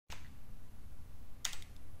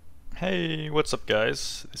Hey, what's up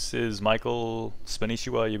guys? This is Michael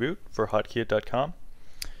Spanishiwa for Hotkeyit.com.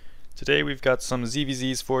 Today we've got some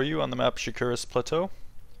ZVZs for you on the map Shakuris Plateau.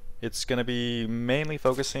 It's going to be mainly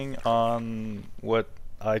focusing on what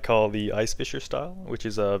I call the Ice Fisher style, which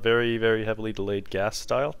is a very heavily delayed gas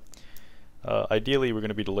style. Ideally we're going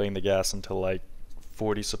to be delaying the gas until like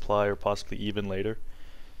 40 supply or possibly even later.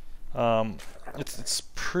 It's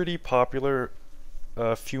pretty popular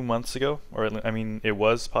a few months ago, or I mean it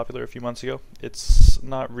was popular a few months ago. It's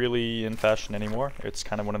not really in fashion anymore. It's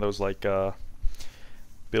kind of one of those like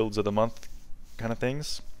builds of the month kind of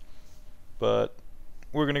things. But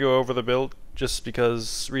we're gonna go over the build just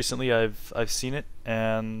because recently I've seen it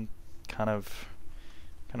and kind of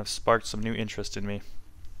sparked some new interest in me.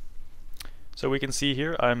 So we can see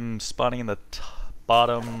here I'm spawning in the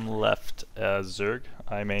bottom left as Zerg.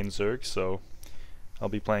 I main Zerg, so I'll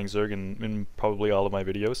be playing Zerg in probably all of my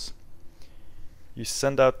videos. You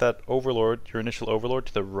send out that overlord, your initial overlord,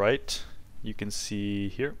 to the right. You can see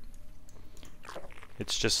here.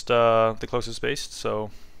 It's just the closest base, so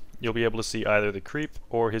you'll be able to see either the creep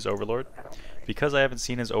or his overlord. Because I haven't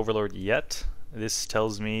seen his overlord yet, this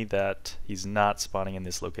tells me that he's not spawning in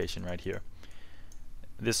this location right here.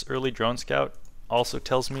 This early drone scout also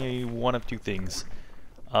tells me one of two things.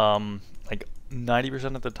 Like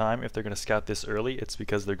 90% of the time, if they're going to scout this early, it's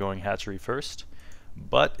because they're going hatchery first.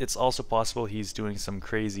 But it's also possible he's doing some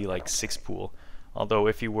crazy like 6 pool. Although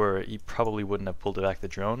if he were, he probably wouldn't have pulled back the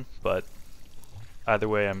drone. But either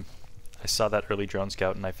way, I saw that early drone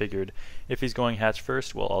scout and I figured if he's going hatch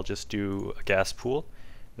first, well, I'll just do a gas pool.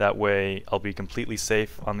 That way I'll be completely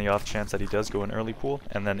safe on the off chance that he does go an early pool.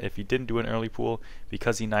 And then if he didn't do an early pool,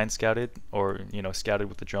 because he 9 scouted, or scouted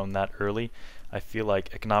with the drone that early, I feel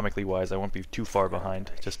like economically wise I won't be too far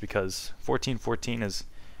behind, just because 14-14 is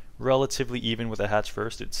relatively even with a hatch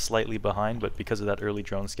first. It's slightly behind, but because of that early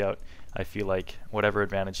drone scout, I feel like whatever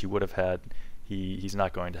advantage he would have had, he's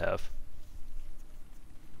not going to have.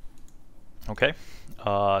 Okay,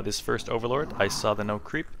 this first overlord, I saw the no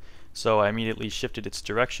creep, so I immediately shifted its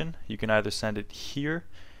direction. You can either send it here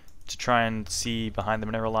to try and see behind the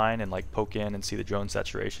mineral line and like poke in and see the drone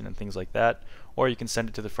saturation and things like that, or you can send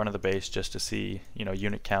it to the front of the base just to see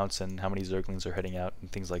unit counts and how many Zerglings are heading out and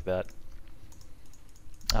things like that.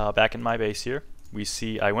 Back in my base here, we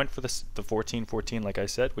see I went for the 14-14 like I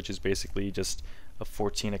said, which is basically just a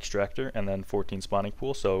 14 extractor and then 14 spawning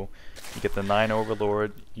pool. So you get the 9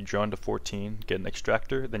 overlord, you drone to 14, get an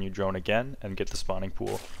extractor, then you drone again and get the spawning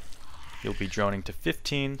pool. You'll be droning to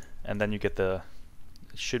 15 and then you get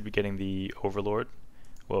should be getting the overlord.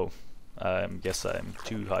 Whoa, I guess I'm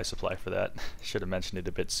too high supply for that. Should have mentioned it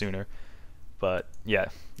a bit sooner. But yeah,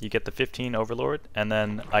 you get the 15 overlord, and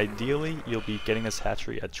then ideally you'll be getting this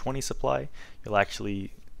hatchery at 20 supply. You'll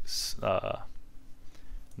actually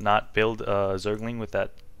not build a Zergling with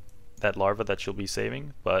that larva that you'll be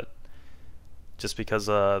saving, but just because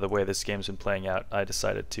the way this game's been playing out, I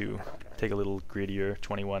decided to take a little greedier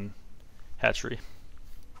 21 hatchery.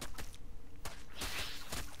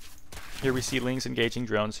 Here we see Lings engaging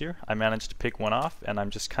drones here. I managed to pick one off, and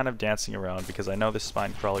I'm just kind of dancing around because I know this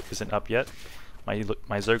spine crawler isn't up yet. My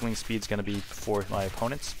Zergling speed's going to be before my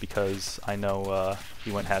opponent's because I know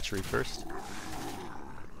he went hatchery first.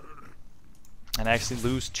 And I actually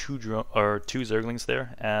lose two Zerglings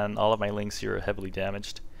there, and all of my Lings here are heavily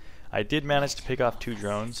damaged. I did manage to pick off 2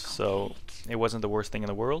 drones, so it wasn't the worst thing in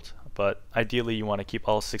the world, but ideally you want to keep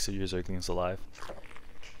all 6 of your Zerglings alive.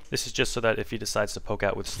 This is just so that if he decides to poke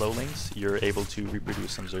out with slowlings, you're able to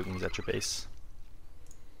reproduce some Zerglings at your base.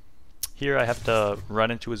 Here I have to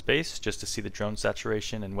run into his base just to see the drone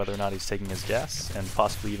saturation and whether or not he's taking his gas, and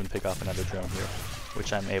possibly even pick off another drone here,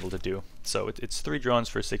 which I'm able to do. So it's 3 drones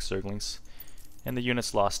for 6 Zerglings. And the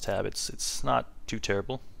units lost tab, it's not too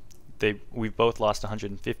terrible. We've both lost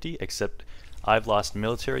 150, except I've lost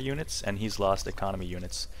military units and he's lost economy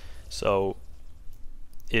units. So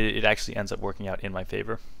it actually ends up working out in my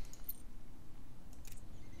favor.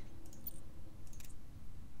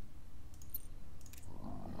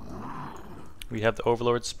 We have the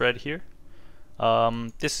overlord spread here.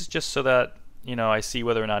 This is just so that I see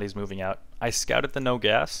whether or not he's moving out. I scouted the no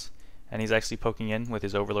gas, and he's actually poking in with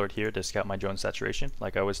his overlord here to scout my drone saturation,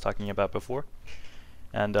 like I was talking about before.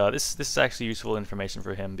 And this is actually useful information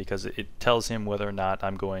for him because it tells him whether or not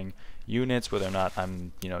I'm going units, whether or not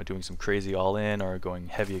I'm doing some crazy all-in or going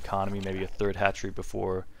heavy economy, maybe a 3rd hatchery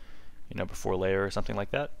before before layer or something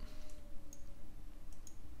like that.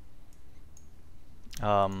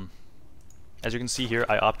 As you can see here,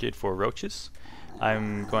 I opted for roaches.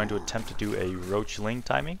 I'm going to attempt to do a roach ling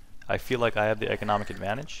timing. I feel like I have the economic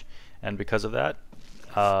advantage, and because of that,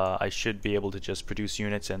 I should be able to just produce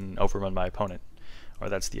units and overrun my opponent, or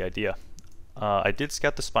that's the idea. I did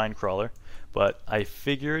scout the spine crawler, but I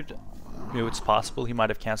figured it's possible he might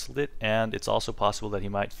have cancelled it, and it's also possible that he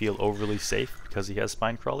might feel overly safe because he has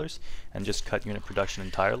spine crawlers and just cut unit production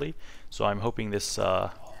entirely. So I'm hoping this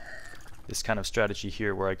this kind of strategy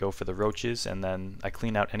here where I go for the roaches and then I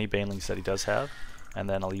clean out any banelings that he does have, and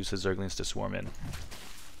then I'll use his zerglings to swarm in.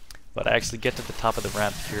 But I actually get to the top of the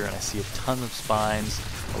ramp here and I see a ton of spines,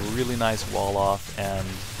 a really nice wall off, and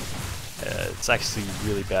it's actually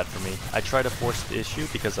really bad for me. I try to force the issue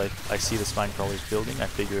because I see the spine crawlers building. I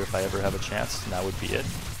figure if I ever have a chance, that would be it.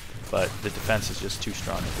 But the defense is just too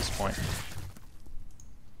strong at this point.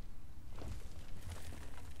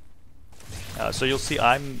 So you'll see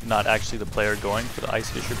I'm not actually the player going for the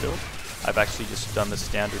Ice Fisher build. I've actually just done the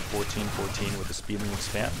standard 14-14 with the speedling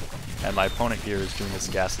expand, and my opponent here is doing this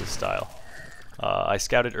gasless style. I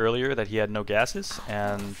scouted earlier that he had no gases,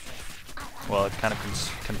 and well, it kind of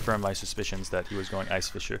confirmed my suspicions that he was going Ice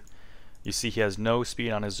Fisher. You see he has no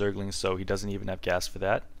speed on his zerglings, so he doesn't even have gas for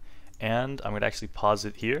that. And I'm going to actually pause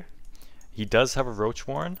it here. He does have a Roach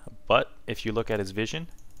Warren, but if you look at his vision,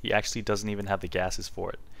 he actually doesn't even have the gases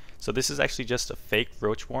for it. So this is actually just a fake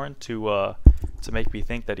Roach Warren to make me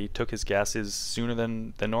think that he took his gases sooner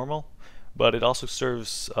than normal. But it also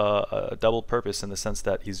serves a double purpose in the sense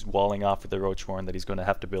that he's walling off with the Roach Warren that he's going to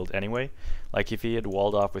have to build anyway. Like if he had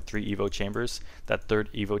walled off with 3 Evo chambers, that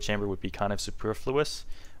third Evo chamber would be kind of superfluous.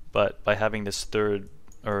 But by having this third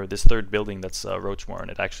building that's Roach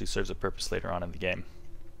Warren, it actually serves a purpose later on in the game.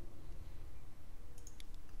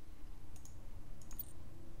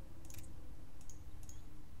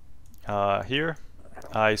 Here,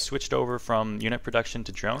 I switched over from unit production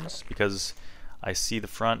to drones because I see the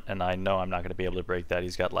front and I know I'm not going to be able to break that.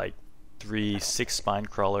 He's got like 6 spine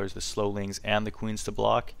crawlers, the slowlings, and the queens to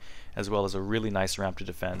block, as well as a really nice ramp to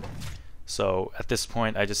defend. So at this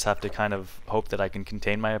point, I just have to kind of hope that I can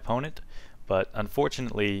contain my opponent. But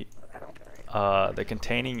unfortunately, the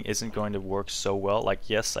containing isn't going to work so well. Like,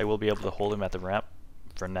 yes, I will be able to hold him at the ramp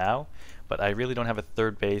for now, but I really don't have a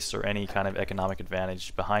third base or any kind of economic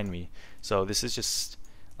advantage behind me. So this is just,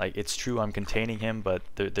 like, it's true I'm containing him, but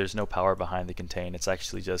there's no power behind the contain. It's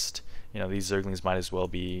actually just, you know, these zerglings might as well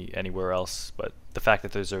be anywhere else, but the fact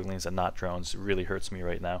that they're zerglings and not drones really hurts me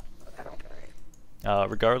right now.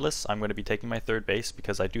 Regardless, I'm going to be taking my third base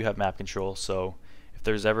because I do have map control, so if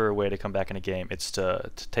there's ever a way to come back in a game, it's to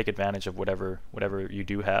take advantage of whatever you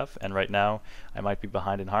do have. And right now, I might be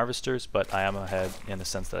behind in harvesters, but I am ahead in the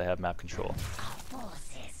sense that I have map control. Our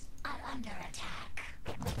forces are under attack.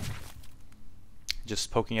 Just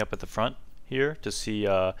poking up at the front here to see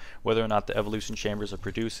whether or not the evolution chambers are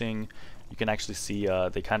producing. You can actually see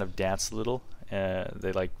they kind of dance a little.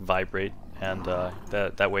 They like vibrate, and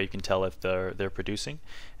that way you can tell if they're producing.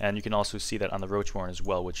 And you can also see that on the Roach Warren as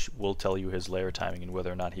well, which will tell you his lair timing and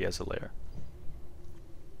whether or not he has a lair.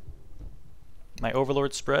 My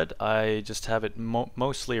Overlord spread, I just have it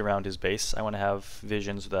mostly around his base. I want to have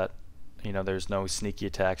visions that, you know, there's no sneaky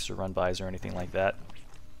attacks or run-bys or anything like that.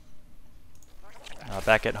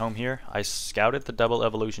 Back at home here, I scouted the double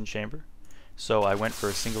evolution chamber. So I went for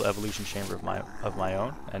a single evolution chamber of my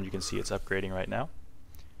own, and you can see it's upgrading right now.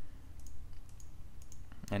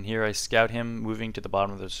 And here I scout him moving to the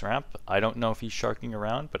bottom of this ramp. I don't know if he's sharking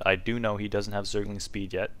around, but I do know he doesn't have zergling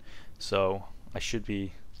speed yet, so I should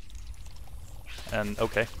be. And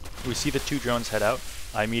okay, we see the 2 drones head out.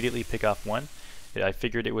 I immediately pick off one. I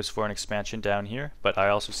figured it was for an expansion down here, but I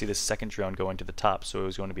also see the second drone going to the top, so it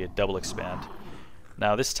was going to be a double expand.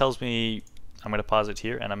 Now this tells me, I'm going to pause it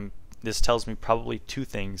here, and this tells me probably 2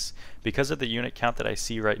 things. Because of the unit count that I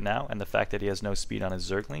see right now, and the fact that he has no speed on his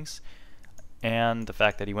zerglings, and the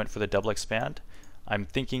fact that he went for the double expand, I'm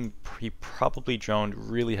thinking he probably droned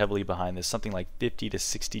really heavily behind this, something like 50 to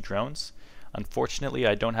 60 drones. Unfortunately,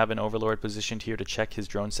 I don't have an Overlord positioned here to check his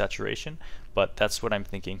drone saturation, but that's what I'm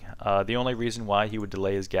thinking. The only reason why he would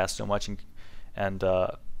delay his gas so much, and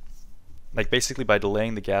like basically by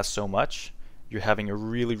delaying the gas so much, you're having a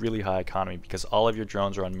really high economy because all of your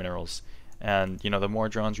drones are on minerals. And you know, the more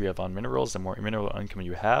drones you have on minerals, the more mineral income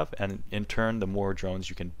you have, and in turn the more drones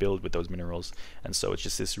you can build with those minerals. And so it's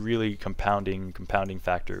just this really compounding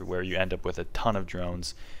factor where you end up with a ton of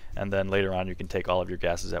drones, and then later on you can take all of your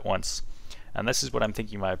gases at once. And this is what I'm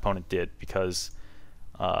thinking my opponent did, because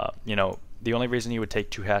you know, the only reason he would take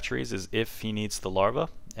 2 hatcheries is if he needs the larva,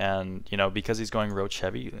 and you know, because he's going roach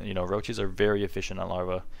heavy, you know, roaches are very efficient on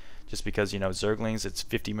larva. Just because, you know, zerglings, it's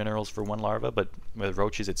 50 minerals for 1 larva, but with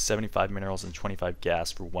roaches it's 75 minerals and 25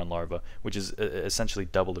 gas for 1 larva, which is essentially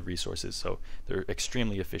double the resources, so they're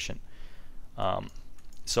extremely efficient.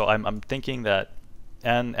 So I'm thinking that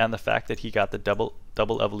and the fact that he got the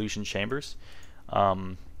double evolution chambers,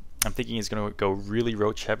 I'm thinking he's going to go really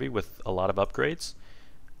roach heavy with a lot of upgrades,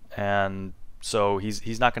 and so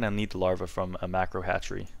he's not going to need the larva from a macro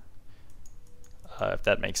hatchery, if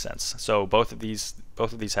that makes sense. So both of these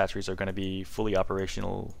hatcheries are going to be fully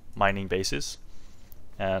operational mining bases,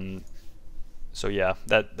 and so yeah,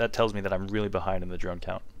 that tells me that I'm really behind in the drone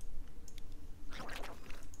count.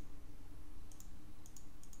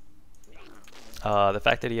 The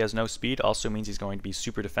fact that he has no speed also means he's going to be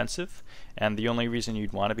super defensive, and the only reason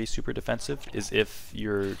you'd want to be super defensive is if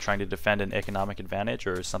you're trying to defend an economic advantage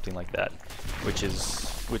or something like that,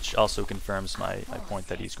 which also confirms my point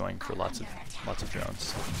that he's going for lots of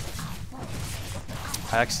drones.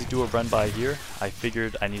 I actually do a run by here. I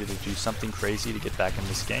figured I needed to do something crazy to get back in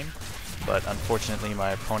this game, but unfortunately my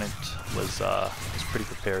opponent was pretty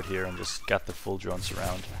prepared here and just got the full drone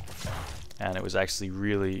surround. And it was actually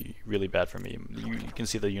really, really bad for me. You can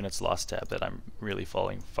see the units lost tab that I'm really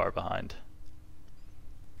falling far behind.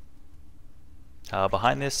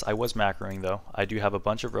 Behind this, I was macroing though. I do have a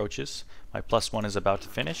bunch of roaches. My +1 is about to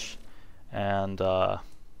finish, and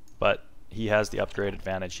but he has the upgrade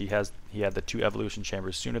advantage. He had the 2 evolution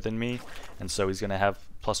chambers sooner than me, and so he's going to have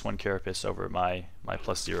 +1 carapace over my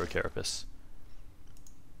 +0 carapace.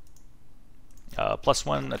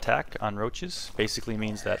 +1 attack on roaches basically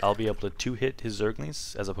means that I'll be able to 2-hit his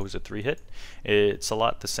Zerglings as opposed to 3-hit. It's a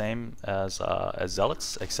lot the same as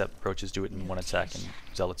Zealots, except roaches do it in 1 attack and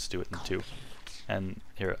Zealots do it in 2. And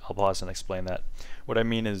here, I'll pause and explain that. What I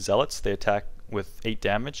mean is Zealots, they attack with 8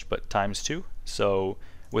 damage, but times 2. So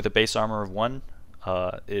with a base armor of 1,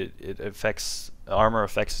 armor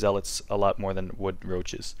affects Zealots a lot more than would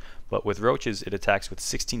roaches. But with roaches, it attacks with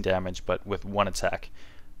 16 damage, but with 1 attack.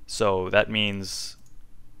 So that means,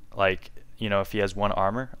 like, you know, if he has 1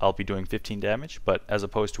 armor, I'll be doing 15 damage, but as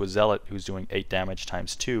opposed to a Zealot who's doing 8 damage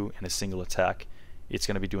times 2 in a single attack, it's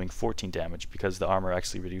going to be doing 14 damage because the armor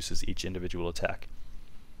actually reduces each individual attack.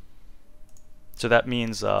 So that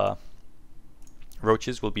means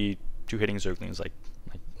roaches will be 2-hitting Zerglings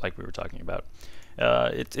like we were talking about.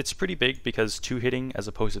 It's pretty big because 2-hitting as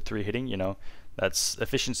opposed to 3-hitting, you know, that's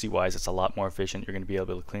efficiency-wise, it's a lot more efficient. You're going to be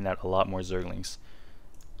able to clean out a lot more Zerglings.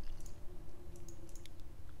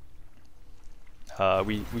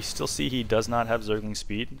 We still see he does not have Zergling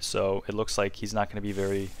speed, so it looks like he's not going to be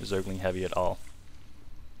very Zergling heavy at all.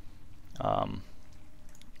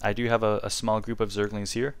 I do have a small group of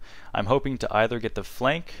Zerglings here. I'm hoping to either get the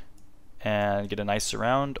flank and get a nice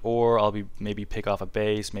surround, or I'll maybe pick off a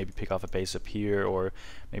base up here, or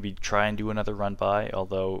maybe try and do another run by,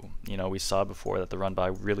 although, you know, we saw before that the run by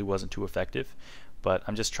really wasn't too effective. But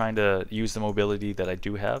I'm just trying to use the mobility that I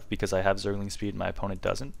do have, because I have Zergling speed and my opponent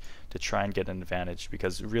doesn't, to try and get an advantage,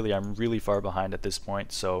 because really I'm really far behind at this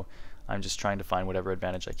point, so I'm just trying to find whatever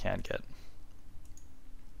advantage I can get.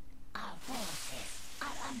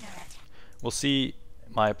 We'll see.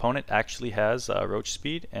 My opponent actually has roach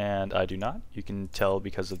speed and I do not. You can tell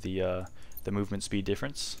because of the movement speed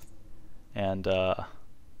difference, and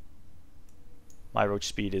my roach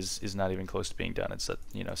speed is not even close to being done. It's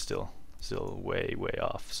you know, still way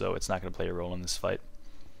off, so it's not going to play a role in this fight.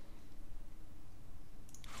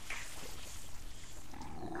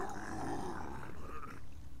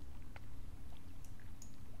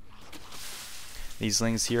 These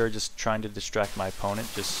lings here are just trying to distract my opponent,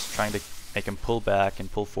 just trying to make him pull back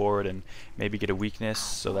and pull forward and maybe get a weakness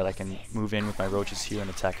so that I can move in with my roaches here and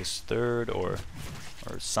attack his third or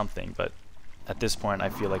something. But at this point I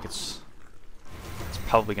feel like it's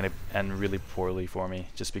probably going to end really poorly for me,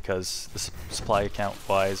 just because the supply account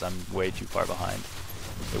wise I'm way too far behind.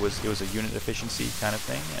 It was a unit efficiency kind of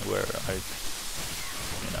thing where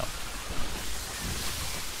you know.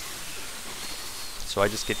 So I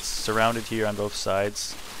just get surrounded here on both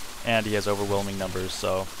sides, and he has overwhelming numbers,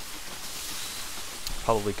 so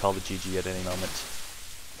probably call the GG at any moment.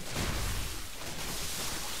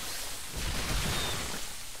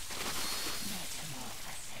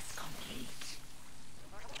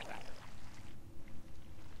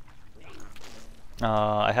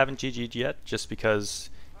 I haven't GG'd yet, just because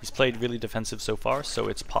he's played really defensive so far, so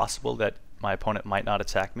it's possible that my opponent might not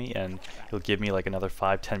attack me and he'll give me like another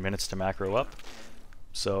 5-10 minutes to macro up.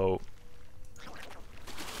 So,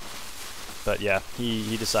 but yeah,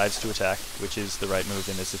 he decides to attack, which is the right move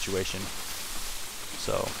in this situation.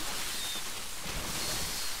 So,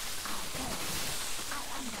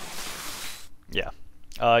 yeah,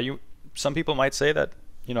 some people might say that,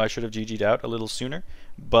 you know, I should have GG'd out a little sooner,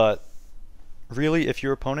 but really, if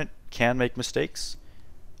your opponent can make mistakes,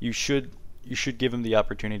 you should give him the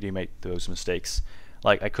opportunity to make those mistakes.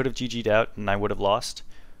 Like, I could have GG'd out and I would have lost,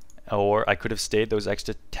 Or I could have stayed those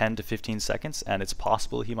extra 10 to 15 seconds, and it's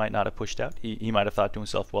possible he might not have pushed out. He might have thought to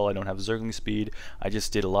himself, well, I don't have Zergling speed, I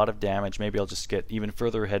just did a lot of damage, maybe I'll just get even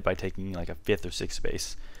further ahead by taking like a 5th or 6th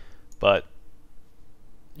base. But,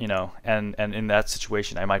 you know, and in that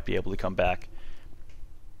situation I might be able to come back,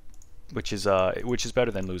 which is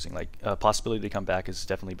better than losing. Like, possibility to come back is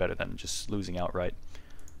definitely better than just losing outright.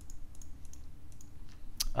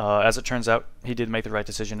 As it turns out, he did make the right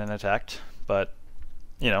decision and attacked, but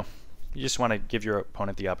you know, you just want to give your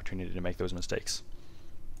opponent the opportunity to make those mistakes.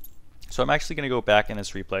 So I'm actually going to go back in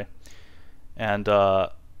this replay and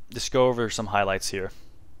just go over some highlights here.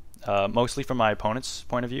 Mostly from my opponent's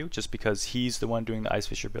point of view, just because he's the one doing the Ice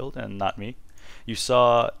Fisher build and not me. You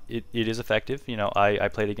saw it is effective. You know, I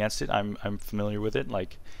played against it. I'm familiar with it.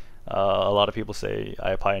 Like a lot of people say,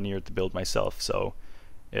 I pioneered the build myself. So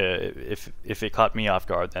if it caught me off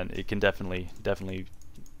guard, then it can definitely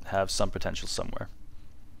have some potential somewhere.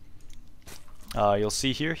 You'll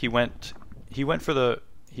see here he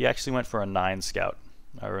actually went for a 9 scout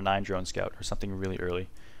or a 9 drone scout or something really early.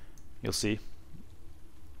 You'll see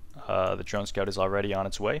the drone scout is already on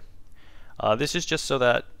its way. This is just so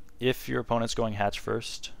that if your opponent's going hatch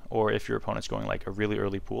first, or if your opponent's going like a really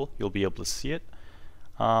early pool, you'll be able to see it.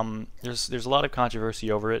 There's a lot of controversy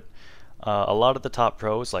over it. A lot of the top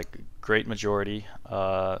pros, like great majority,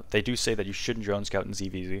 they do say that you shouldn't drone scout in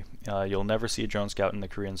ZVZ. You'll never see a drone scout in the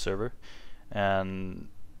Korean server. And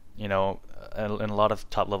you know, in a lot of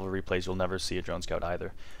top level replays you'll never see a drone scout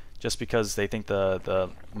either, just because they think the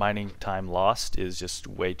mining time lost is just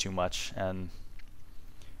way too much. And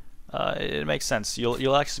it makes sense.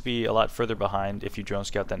 You'll actually be a lot further behind if you drone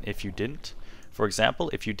scout than if you didn't. For example,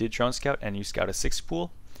 if you did drone scout and you scout a 6th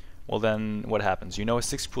pool, well then what happens? You know a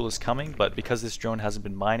 6th pool is coming, but because this drone hasn't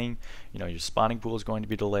been mining, you know, your spawning pool is going to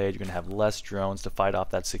be delayed, you're going to have less drones to fight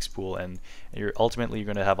off that 6th pool, and you're ultimately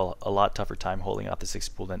going to have a lot tougher time holding off the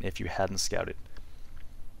 6th pool than if you hadn't scouted.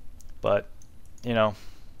 But, you know,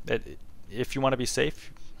 if you want to be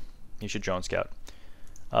safe, you should drone scout.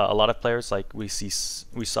 A lot of players, like we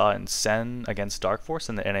saw in Sen against Dark Force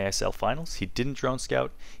in the NASL finals, he didn't drone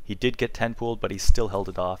scout, he did get 10 pooled, but he still held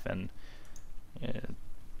it off, and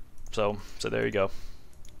so there you go.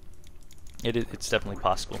 It's definitely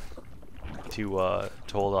possible to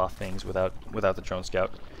hold off things without the drone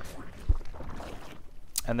scout.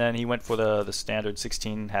 And then he went for the standard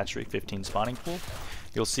 16 hatchery, 15 spawning pool.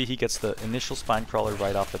 You'll see he gets the initial spine crawler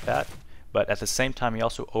right off the bat, but at the same time he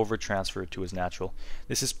also over transferred to his natural.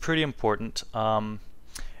 This is pretty important.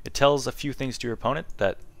 It tells a few things to your opponent.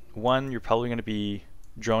 That one, you're probably going to be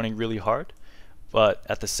droning really hard, but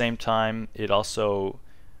at the same time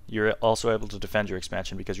you're also able to defend your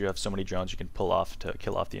expansion because you have so many drones you can pull off to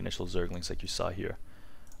kill off the initial Zerglings like you saw here.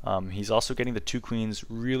 He's also getting the 2 queens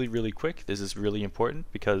really quick. This is really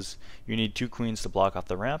important because you need 2 queens to block off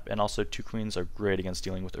the ramp, and also 2 queens are great against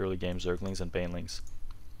dealing with early game Zerglings and Banelings.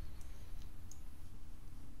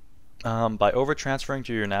 By over transferring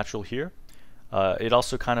to your natural here, it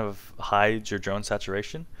also kind of hides your drone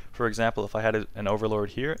saturation. For example, if I had an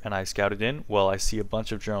overlord here and I scouted in, well, I see a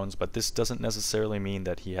bunch of drones, but this doesn't necessarily mean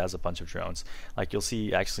that he has a bunch of drones. Like you'll see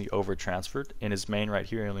he actually over transferred. In his main right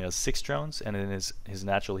here he only has 6 drones, and in his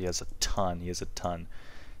natural he has a ton. He has a ton.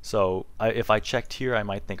 So if I checked here, I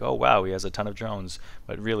might think, oh wow, he has a ton of drones,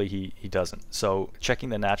 but really he doesn't. So checking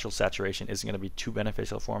the natural saturation isn't going to be too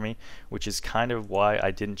beneficial for me, which is kind of why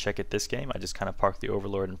I didn't check it this game. I just kind of parked the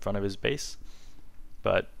overlord in front of his base.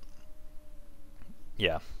 But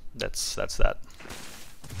yeah, that's that.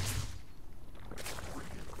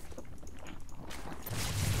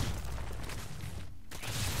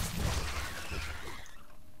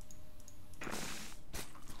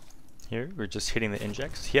 Here we're just hitting the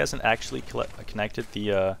injects. He hasn't actually connected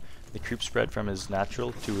the creep spread from his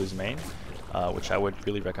natural to his main, which I would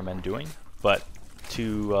really recommend doing. But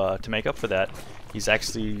to make up for that, he's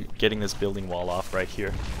actually getting this building wall off right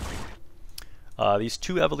here. These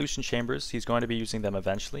 2 evolution chambers, he's going to be using them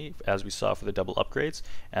eventually, as we saw for the double upgrades,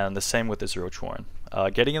 and the same with this roach horn.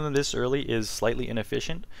 Getting them this early is slightly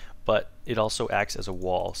inefficient, but it also acts as a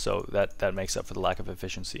wall, so that makes up for the lack of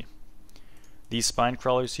efficiency. These spine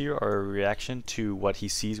crawlers here are a reaction to what he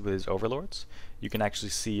sees with his overlords. You can actually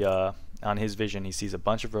see on his vision, he sees a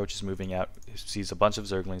bunch of roaches moving out, he sees a bunch of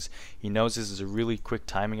Zerglings. He knows this is a really quick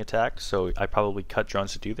timing attack, so I probably cut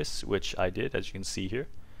drones to do this, which I did, as you can see here.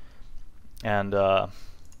 And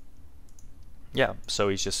yeah, so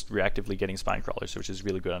he's just reactively getting spine crawlers, which is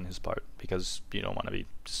really good on his part, because you don't want to be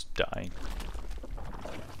just dying.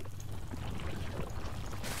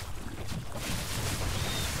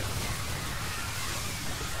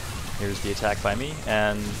 Here's the attack by me,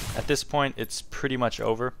 and at this point it's pretty much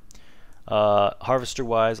over. Harvester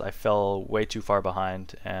wise, I fell way too far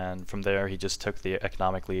behind, and from there he just took the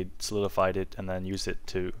economic lead, solidified it, and then used it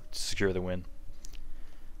to secure the win.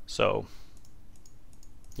 So,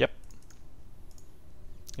 yep.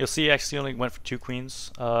 You'll see I actually only went for 2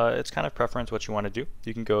 queens. It's kind of preference what you want to do.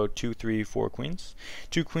 You can go 2, 3, 4 queens.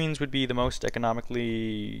 2 queens would be the most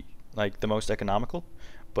economically, the most economical,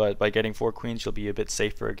 but by getting 4 queens you'll be a bit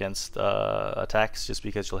safer against attacks, just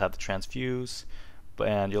because you'll have the transfuse,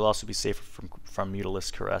 and you'll also be safer from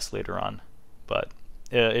Mutalisk Caress later on. But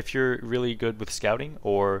if you're really good with scouting,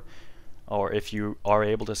 or if you are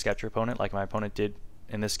able to scout your opponent like my opponent did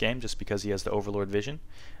in this game, just because he has the Overlord vision,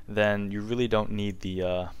 then you really don't need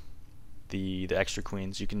the extra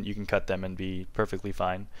queens. You can cut them and be perfectly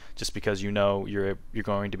fine, just because you know you're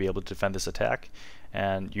going to be able to defend this attack,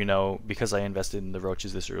 and you know, because I invested in the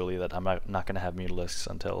roaches this early, that I'm not going to have Mutalisks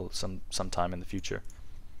until some time in the future.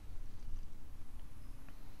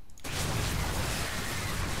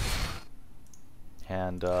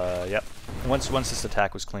 And yep, once this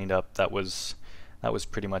attack was cleaned up, that was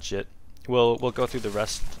pretty much it. We'll go through the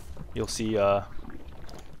rest. You'll see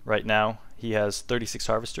right now he has 36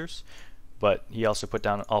 harvesters, but he also put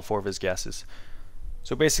down all 4 of his gases.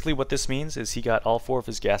 So basically what this means is he got all 4 of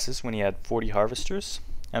his gases when he had 40 harvesters,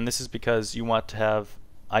 and this is because you want to have,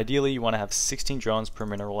 ideally you want to have 16 drones per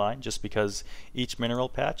mineral line, just because each mineral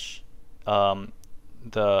patch,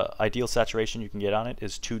 the ideal saturation you can get on it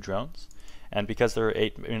is 2 drones. And because there are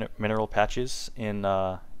 8 mineral patches in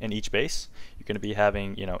each base, you're going to be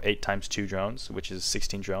having 8 times 2 drones, which is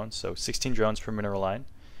 16 drones. So 16 drones per mineral line.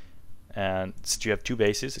 And since you have 2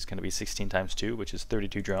 bases, it's going to be 16 times 2, which is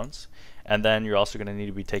 32 drones. And then you're also going to need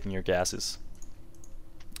to be taking your gases.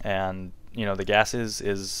 And the gases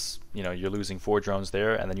is you're losing 4 drones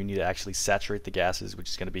there, and then you need to actually saturate the gases, which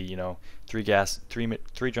is going to be 3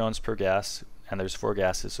 drones per gas, and there's 4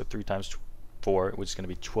 gases, so 3 times 4, which is going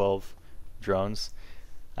to be 12 drones.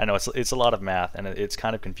 I know it's a lot of math, and it's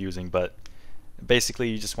kind of confusing, but basically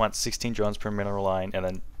you just want 16 drones per mineral line, and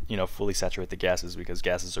then fully saturate the gases, because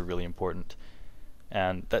gases are really important.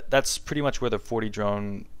 And that's pretty much where the 40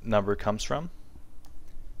 drone number comes from,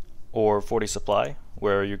 or 40 supply,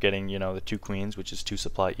 where you're getting the 2 queens, which is 2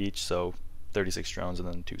 supply each, so 36 drones and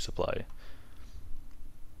then 2 supply.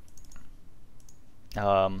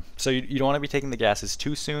 So you don't want to be taking the gases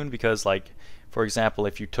too soon, because for example,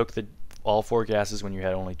 if you took all 4 gases when you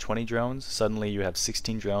had only 20 drones, suddenly you have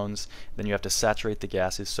 16 drones, then you have to saturate the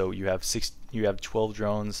gases, so you have 12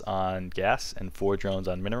 drones on gas and 4 drones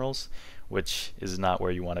on minerals, which is not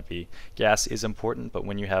where you want to be. Gas is important, but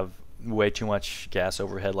when you have way too much gas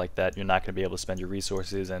overhead like that, you're not going to be able to spend your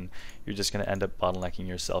resources, and you're just going to end up bottlenecking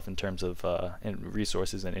yourself in terms of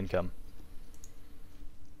resources and income.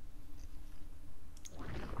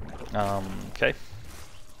 Okay.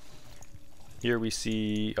 Here we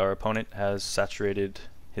see our opponent has saturated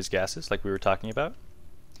his gases, like we were talking about.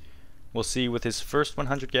 We'll see with his first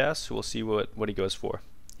 100 gas, we'll see what he goes for.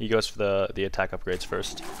 He goes for the attack upgrades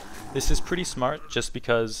first. This is pretty smart, just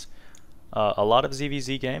because a lot of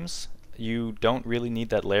ZVZ games, you don't really need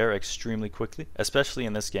that lair extremely quickly, especially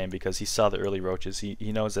in this game, because he saw the early roaches.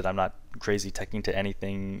 He knows that I'm not crazy teching to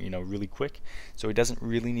anything really quick, so he doesn't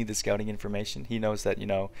really need the scouting information. He knows that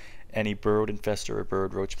any burrowed infestor or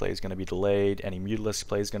burrowed roach play is going to be delayed, any Mutalisk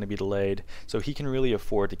play is going to be delayed, so he can really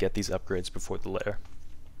afford to get these upgrades before the lair.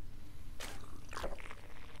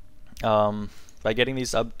 By getting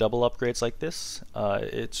these double upgrades like this,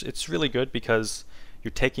 it's really good, because you're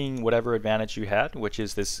taking whatever advantage you had, which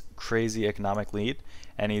is this crazy economic lead,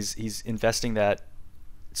 and he's investing that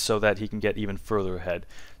so that he can get even further ahead.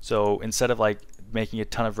 So instead of making a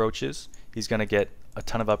ton of roaches, he's going to get a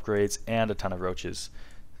ton of upgrades and a ton of roaches.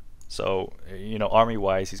 So army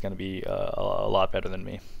wise, he's going to be a lot better than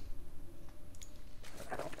me.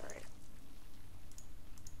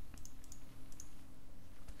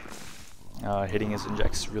 Hitting his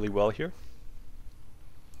injects really well here.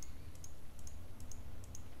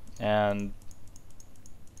 And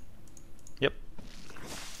yep,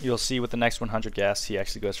 you'll see with the next 100 gas he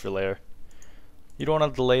actually goes for lair. You don't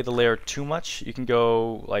want to delay the lair too much. You can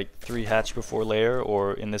go 3 hatch before lair,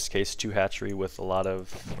 or in this case 2 hatchery with a lot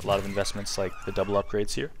of investments like the double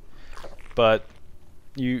upgrades here. But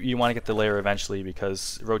you want to get the lair eventually,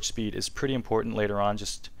 because roach speed is pretty important later on,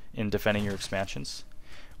 just in defending your expansions.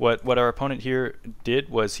 What our opponent here did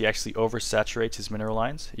was he actually oversaturates his mineral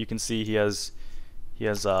lines. You can see he has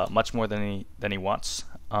much more than he wants.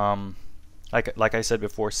 Like I said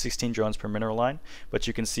before, 16 drones per mineral line, but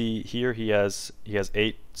you can see here he has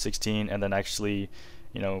 8, 16, and then actually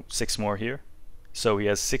 6 more here. So he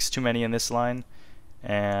has 6 too many in this line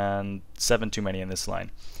and 7 too many in this line.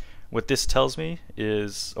 What this tells me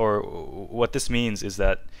is, or what this means is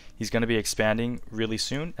that he's going to be expanding really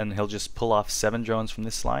soon, and he'll just pull off 7 drones from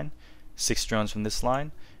this line, 6 drones from this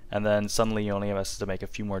line, and then suddenly he only has to make a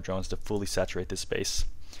few more drones to fully saturate this base.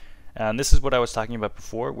 And this is what I was talking about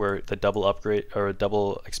before, where the double upgrade or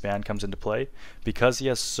double expand comes into play. Because he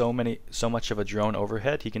has so much of a drone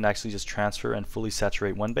overhead, he can actually just transfer and fully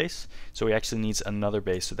saturate one base. So he actually needs another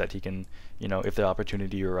base so that he can, if the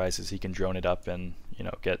opportunity arises, he can drone it up and,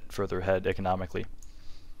 get further ahead economically.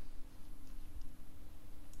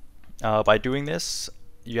 By doing this,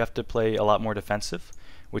 you have to play a lot more defensive,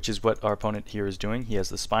 which is what our opponent here is doing. He has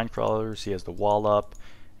the spine crawlers, he has the wall up,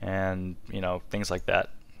 and things like that.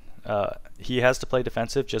 He has to play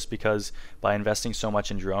defensive just because by investing so much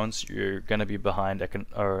in drones, you're going to be behind,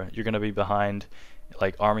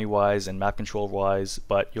 like army-wise and map control-wise,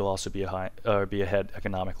 but you'll also be ahead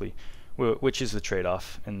economically, which is the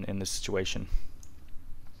trade-off in this situation.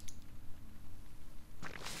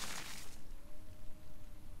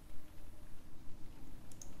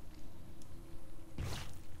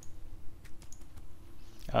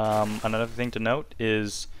 Another thing to note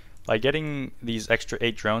is by getting these extra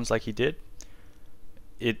 8 drones like he did,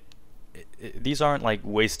 these aren't like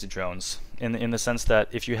wasted drones in the sense that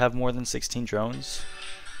if you have more than 16 drones,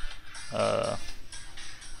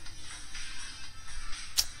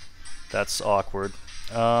 that's awkward.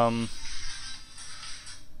 Yeah,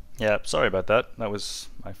 sorry about that. That was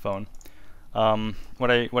my phone.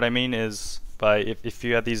 What I mean is if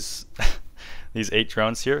you have these these 8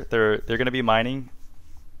 drones here, they're going to be mining,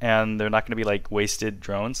 and they're not going to be like wasted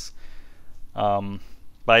drones.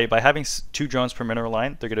 By having 2 drones per mineral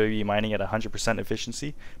line, they're going to be mining at 100%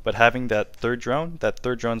 efficiency, but having that third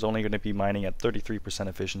drone's only going to be mining at 33%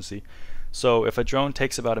 efficiency. So if a drone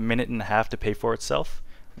takes about 1.5 minutes to pay for itself,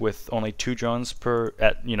 with only 2 drones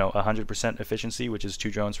at 100% efficiency, which is 2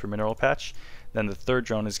 drones per mineral patch, then the third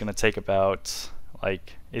drone is going to take about,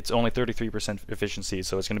 it's only 33% efficiency,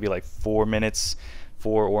 so it's going to be like 4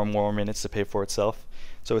 or more minutes to pay for itself.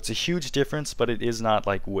 So it's a huge difference, but it is not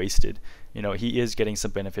like wasted. He is getting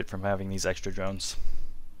some benefit from having these extra drones.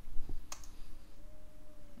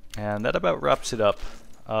 And that about wraps it up.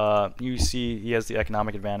 You see he has the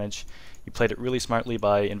economic advantage. He played it really smartly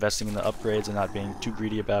by investing in the upgrades and not being too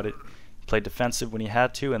greedy about it. He played defensive when he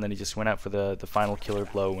had to, and then he just went out for the final killer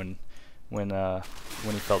blow when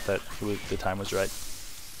he felt that the time was right.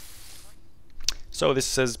 So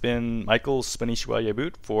this has been Michael Spanishiwa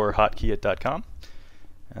Yabut for Hotkeyit.com.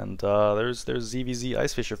 And there's ZVZ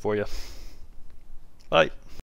Ice Fisher for you. Bye.